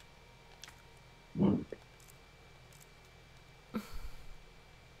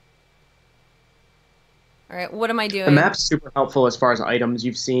right, what am I doing? The map's super helpful as far as items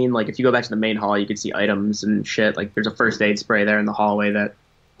you've seen. Like, if you go back to the main hall, you can see items and shit. Like, there's a first aid spray there in the hallway that...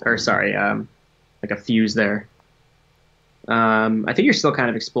 Or, sorry, like a fuse there. I think you're still kind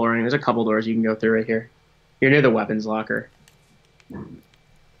of exploring. There's a couple doors you can go through right here. You're near the weapons locker.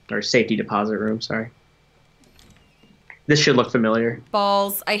 Or safety deposit room, sorry. This should look familiar.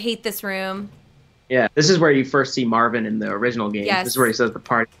 Balls. I hate this room. Yeah, this is where you first see Marvin in the original game. Yes. This is where he says the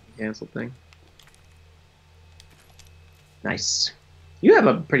party canceled thing. Nice. You have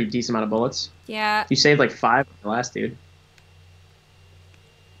a pretty decent amount of bullets. Yeah. You saved like 5 with the last dude.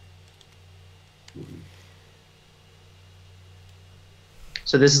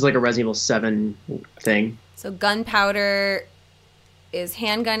 So this is like a Resident Evil 7 thing. So gunpowder is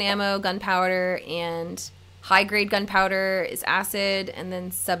handgun ammo, gunpowder, and high-grade gunpowder is acid, and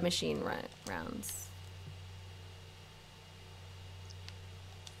then submachine rounds.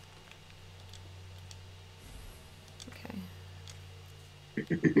 Okay.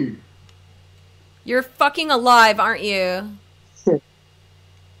 You're fucking alive, aren't you?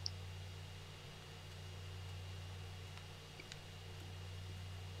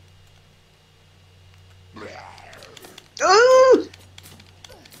 Ooh!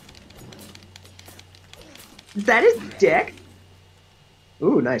 Is that his dick?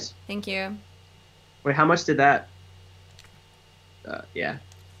 Ooh, nice. Thank you. Wait, how much did that? Yeah.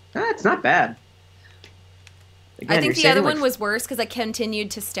 It's not bad. Again, I think you're the other saving, one like, was worse because I continued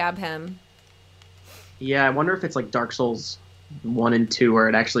to stab him. Yeah, I wonder if it's like Dark Souls 1 and 2 where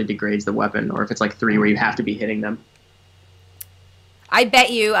it actually degrades the weapon, or if it's like 3 where you have to be hitting them. I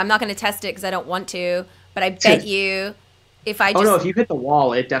bet you, I'm not going to test it because I don't want to, but I bet you if I just Oh no, if you hit the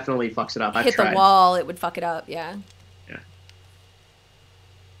wall, it definitely fucks it up. I've hit tried. the wall, it would fuck it up, yeah. Yeah.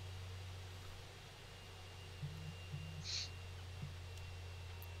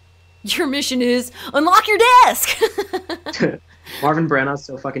 Your mission is unlock your desk! Marvin Branag's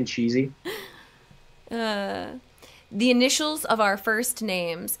so fucking cheesy. The initials of our first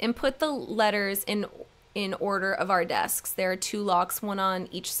names. Input the letters in order of our desks. There are 2 locks, one on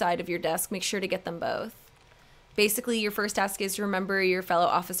each side of your desk. Make sure to get them both. Basically, your first task is to remember your fellow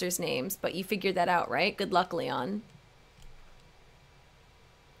officers' names, but you figured that out, right? Good luck, Leon.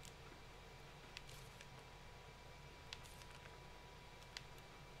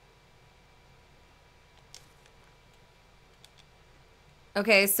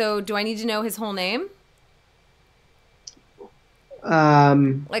 Okay, so do I need to know his whole name?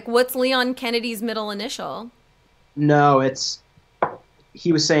 Like, what's Leon Kennedy's middle initial? No, it's...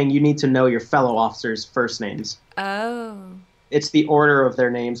 He was saying you need to know your fellow officers' first names. Oh. It's the order of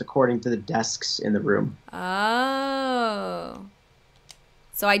their names according to the desks in the room. Oh.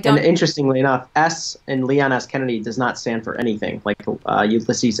 So I don't... And interestingly enough, S in Leon S. Kennedy does not stand for anything, like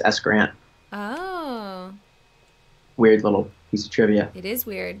Ulysses S. Grant. Oh. Weird little piece of trivia. It is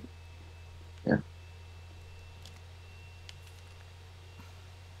weird. Yeah.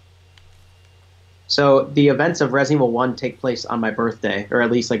 So the events of Resident Evil 1 take place on my birthday, or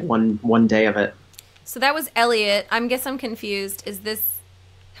at least like one day of it. So that was Elliot. I guess I'm confused. Is this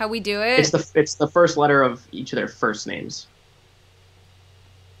how we do it? It's the first letter of each of their first names.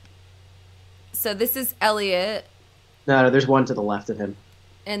 So this is Elliot. No, there's one to the left of him.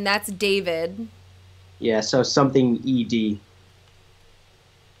 And that's David. Yeah, so something ED.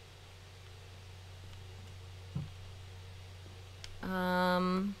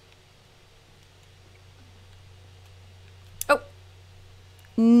 Oh.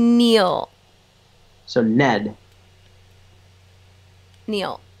 Neil. So Ned.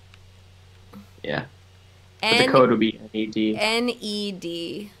 Neil. Yeah. But the code would be NED.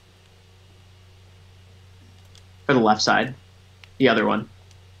 NED. For the left side. The other one.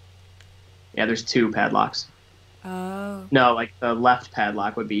 Yeah, there's 2 padlocks. Oh. No, like the left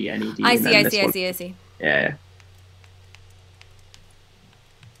padlock would be NED. I see. Yeah.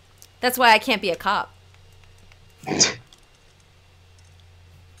 That's why I can't be a cop.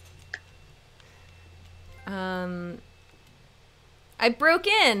 I broke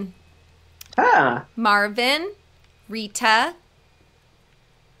in. Ah. Marvin, Rita.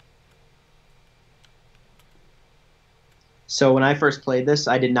 So when I first played this,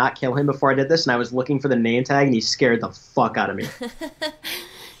 I did not kill him before I did this, and I was looking for the name tag, and he scared the fuck out of me.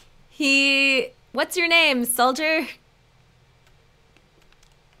 What's your name, soldier?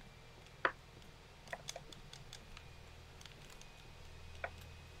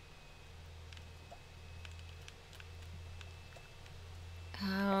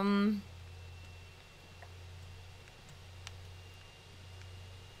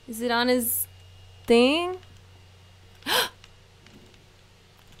 Is it on his thing?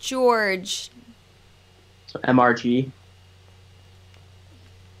 George. So MRG.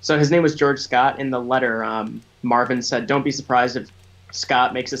 So his name was George Scott. In the letter, Marvin said, "Don't be surprised if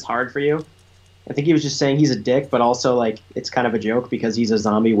Scott makes this hard for you." I think he was just saying he's a dick, but also like it's kind of a joke because he's a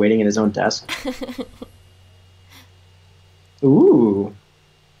zombie waiting in his own desk. Ooh.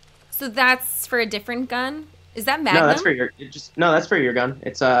 So that's for a different gun? Is that Magnum? No, that's for that's for your gun.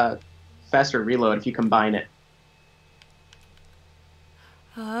 It's a faster reload if you combine it.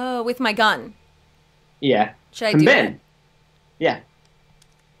 Oh, with my gun. Yeah. Should I do it? Yeah.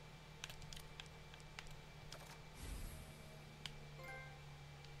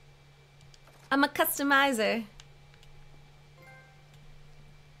 I'm a customizer.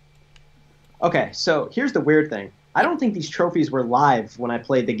 Okay, so here's the weird thing. I don't think these trophies were live when I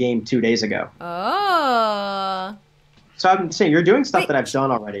played the game 2 days ago. Oh. So I'm saying you're doing stuff Wait. that I've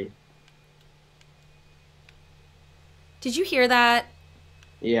done already. Did you hear that?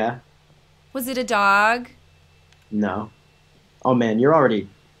 Yeah. Was it a dog? No. Oh man, you're already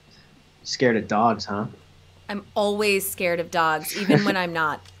scared of dogs, huh? I'm always scared of dogs, even when I'm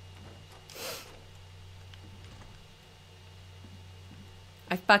not.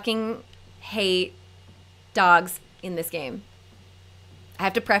 I fucking hate dogs in this game. I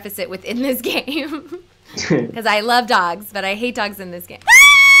have to preface it with in this game. Because I love dogs, but I hate dogs in this game.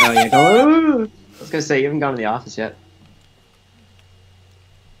 Oh yeah. I was gonna say you haven't gone to the office yet.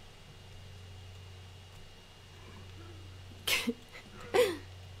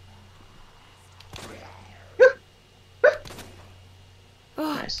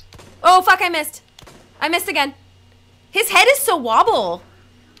 Nice. Oh, fuck, I missed. I missed again. His head is so wobble.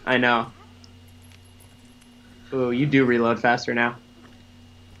 I know. Ooh, you do reload faster now.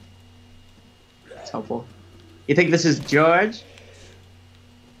 That's helpful. You think this is George?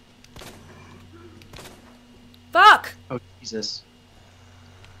 Fuck. Oh, Jesus.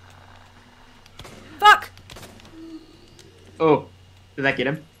 Fuck. Oh, did that get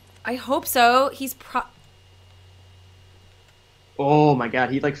him? I hope so. He's Oh my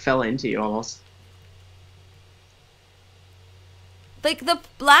god, he like fell into you almost. like, the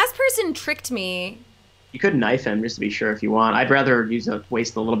last person tricked me. You could knife him just to be sure if you want. I'd rather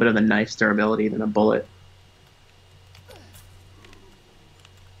waste a little bit of the knife's durability than a bullet.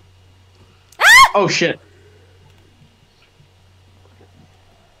 Ah! Oh shit.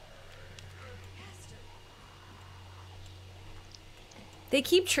 They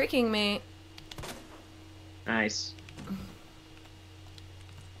keep tricking me. Nice.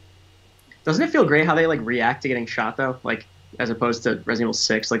 Doesn't it feel great how they like react to getting shot though? Like as opposed to Resident Evil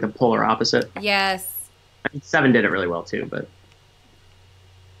 6, like the polar opposite. Yes. I mean, 7 did it really well too, but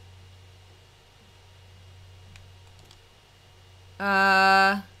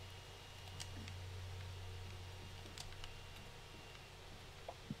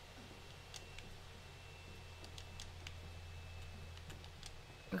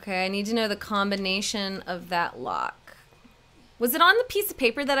Okay, I need to know the combination of that lock. Was it on the piece of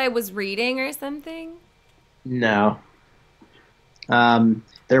paper that I was reading or something? no.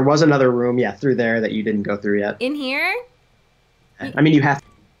 There was another room, yeah, through there that you didn't go through yet. In here? I mean, you have.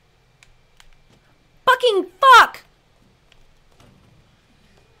 Fucking fuck!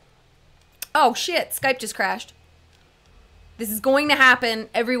 Oh shit, Skype just crashed. This is going to happen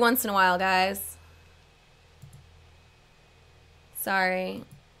every once in a while, guys. Sorry.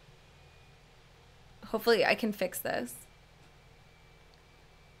 Hopefully I can fix this.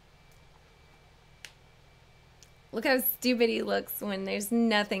 Look how stupid he looks when there's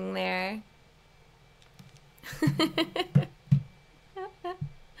nothing there.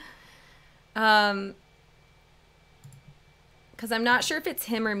 Because I'm not sure if it's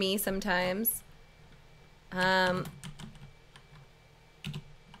him or me sometimes.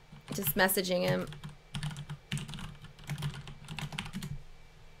 Just messaging him.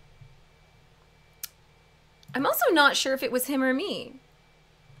 I'm also not sure if it was him or me.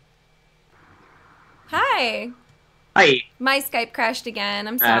 Hi. Hi. My Skype crashed again.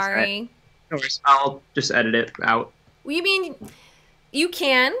 I'm That's sorry. right. No worries. I'll just edit it out. Well, you mean you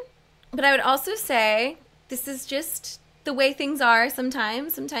can, but I would also say this is just the way things are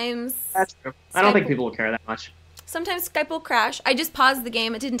sometimes. Sometimes That's true. I don't Skype- think people will care that much. Sometimes Skype will crash. I just paused the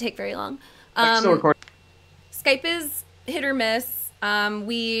game. It didn't take very long. Still recording. Skype is hit or miss.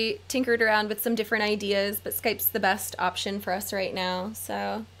 We tinkered around with some different ideas, but Skype's the best option for us right now.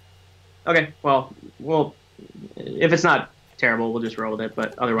 So Okay, well, if it's not terrible, we'll just roll with it.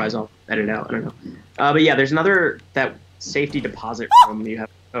 But otherwise, I'll edit it out. I don't know. But yeah, there's that safety deposit room you have.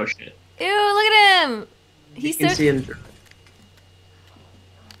 Oh shit. ew, look at him. You He's can so see him.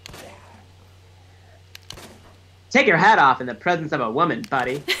 Take your hat off in the presence of a woman,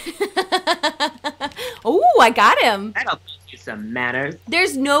 buddy. Oh, I got him. That'll teach you some manners.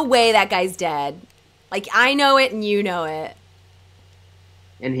 There's no way that guy's dead. Like, I know it and you know it.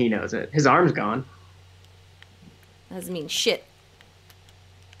 And he knows it. His arm's gone. Doesn't mean shit.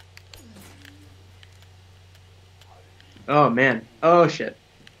 Oh, man. Oh, shit.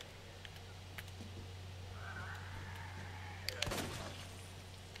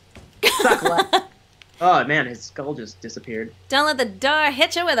 Suck left. Oh, man, his skull just disappeared. Don't let the door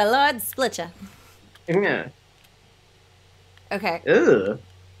hit you with a Lord split you. Yeah. Okay. Ugh.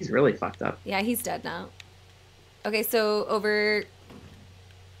 He's really fucked up. Yeah, he's dead now. Okay, so over...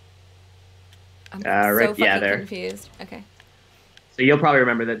 I'm right, so fucking yeah, there. confused. Okay. So you'll probably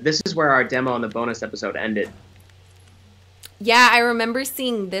remember that this is where our demo and the bonus episode ended. Yeah, I remember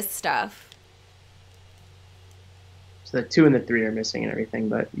seeing this stuff. So the 2 and the 3 are missing and everything,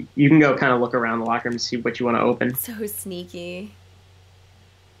 but you can go kind of look around the locker room to see what you want to open. So sneaky.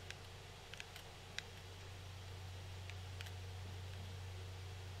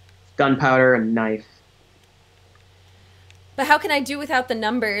 Gunpowder and knife. But how can I do without the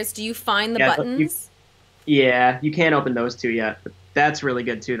numbers? Do you find the Yeah, buttons? Yeah, you can't open those 2 yet, but that's really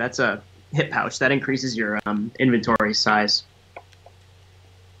good too. That's a hip pouch. That increases your inventory size.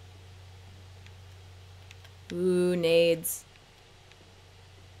 Ooh, nades.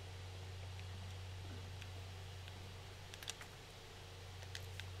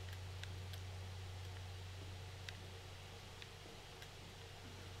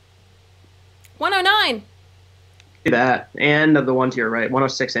 $109. Do that, and the one to your right,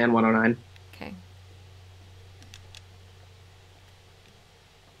 106 and 109. Okay.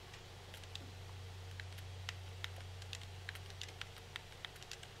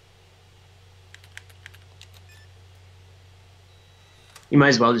 You might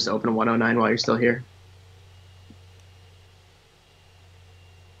as well just open a 109 while you're still here.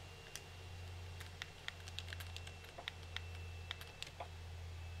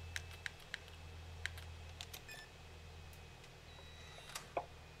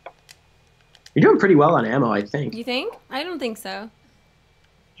 You're doing pretty well on ammo, I think. You think? I don't think so.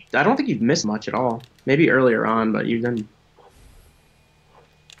 I don't think you've missed much at all. Maybe earlier on, but you've done...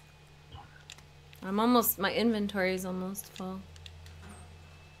 My inventory is almost full.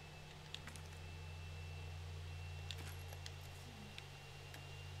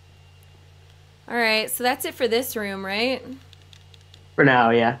 Alright, so that's it for this room, right? For now,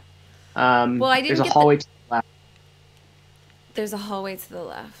 yeah. Well, I didn't there's a get hallway to the left. There's a hallway to the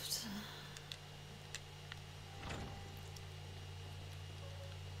left.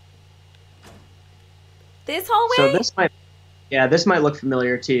 This hallway? So this might look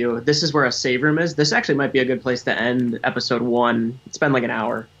familiar to you. This is where a save room is. This actually might be a good place to end episode 1. It's been like an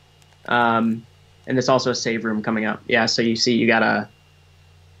hour. And there's also a save room coming up. Yeah, so you see you got a...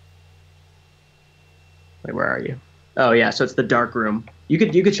 Wait, where are you? Oh, yeah, so it's the dark room. You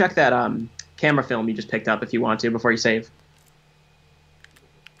could check that camera film you just picked up if you want to before you save.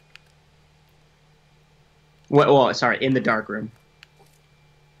 Well, sorry, in the dark room.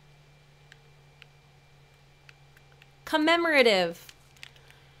 Commemorative.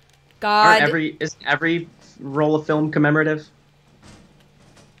 God. Is every roll of film commemorative?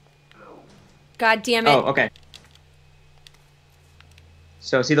 God damn it. Oh, okay.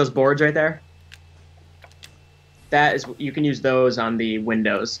 So see those boards right there? That is, you can use those on the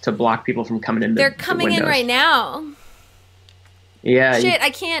windows to block people from coming in. They're coming in right now. Yeah. Shit, I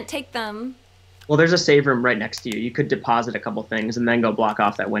can't take them. Well, there's a save room right next to you. You could deposit a couple things and then go block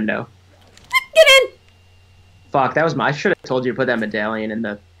off that window. Get in! Fuck, that was I should have told you to put that medallion in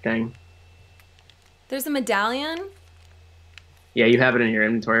the thing. There's a medallion? Yeah, you have it in your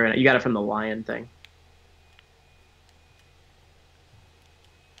inventory right now. You got it from the lion thing.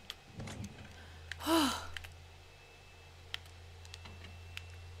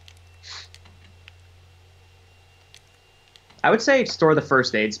 I would say store the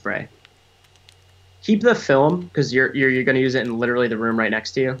first aid spray. Keep the film because you're going to use it in literally the room right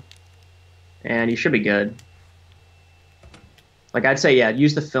next to you, and you should be good. Like I'd say, yeah,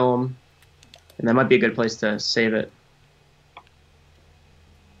 use the film, and that might be a good place to save it.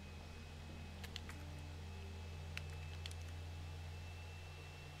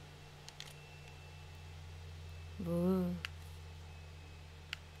 Ooh.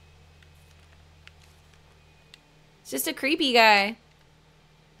 It's just a creepy guy.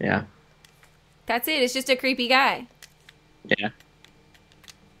 Yeah. That's it. It's just a creepy guy. Yeah.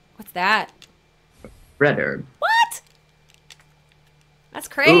 What's that? Red herb. What? That's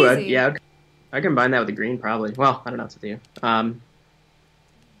crazy. Ooh, yeah, I combine that with the green probably. Well, I don't know. It's up to you.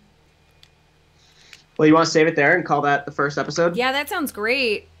 Well, you want to save it there and call that the first episode? Yeah, that sounds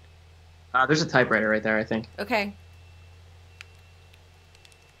great. There's a typewriter right there, I think. Okay.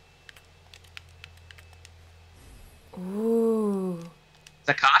 Ooh. Is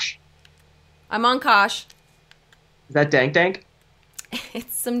that Kosh? I'm on Kosh. Is that Dank Dank?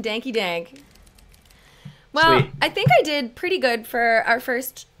 It's some danky dank. Well, Sweet. I think I did pretty good for our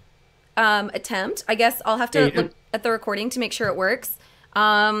first attempt. I guess I'll have to look at the recording to make sure it works.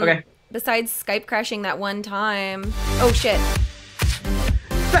 Okay. Besides Skype crashing that one time. Oh, shit.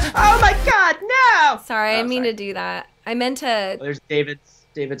 Oh my god, no! Sorry, I didn't mean to do that. I meant to... Well, there's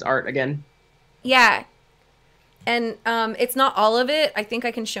David's art again. Yeah. And it's not all of it. I think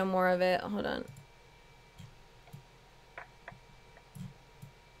I can show more of it. Hold on.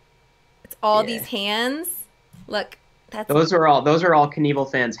 It's all these hands. Look, that's... Those are all Kinevil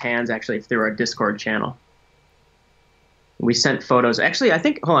fans' hands, actually, through our Discord channel. We sent photos. Actually, I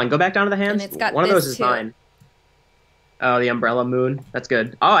think... Hold on, go back down to the hands. And it's got One of those this is too. mine. Oh, the umbrella moon. That's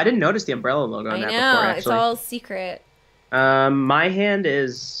good. Oh, I didn't notice the umbrella logo on I that know, before, actually. it's all secret. My hand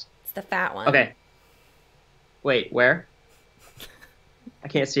is... It's the fat one. Okay. Wait, where? I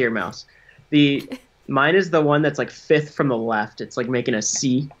can't see your mouse. Mine is the one that's like fifth from the left. It's like making a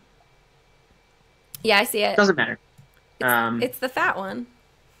C. Yeah, I see it. Doesn't matter. It's the fat one.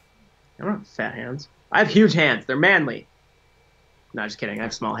 I don't have fat hands. I have huge hands. They're manly. No, just kidding. I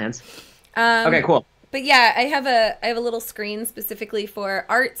have small hands. Okay, cool. But yeah, I have a little screen specifically for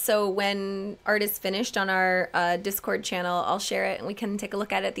art. So when art is finished on our Discord channel, I'll share it and we can take a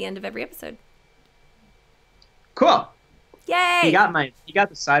look at it at the end of every episode. Cool. Yay! He got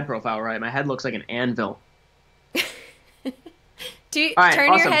the side profile right. My head looks like an anvil. All right, turn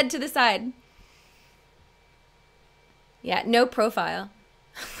awesome. your head to the side. Yeah, no profile.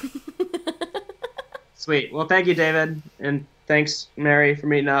 Sweet. Well, thank you, David, and thanks, Mary, for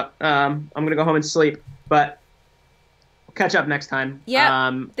meeting up. I'm gonna go home and sleep, but we'll catch up next time.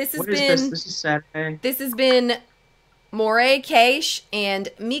 Yeah. This has been This is Saturday. This has been Moray Kish and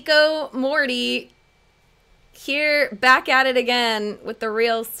Miko Morty here, back at it again with the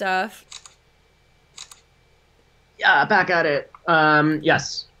real stuff. Yeah, back at it.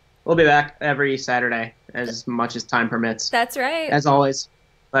 Yes, we'll be back every Saturday as much as time permits. That's right. As always.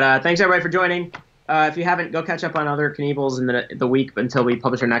 But thanks everybody for joining. If you haven't, go catch up on other Kinevils in the week until we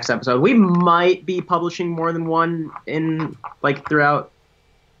publish our next episode. We might be publishing more than one in throughout.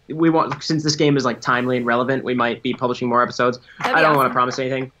 Since this game is timely and relevant, we might be publishing more episodes. I don't want to promise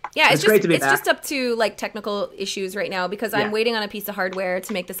anything. Yeah, it's great to be back. It's just up to technical issues right now because I'm waiting on a piece of hardware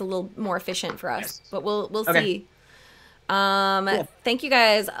to make this a little more efficient for us. Yes. But we'll see. Cool. Thank you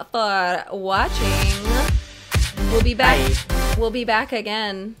guys for watching. We'll be back. Bye. We'll be back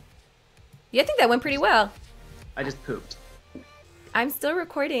again. Yeah, I think that went pretty well. I just pooped. I'm still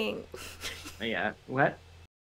recording. Yeah. What?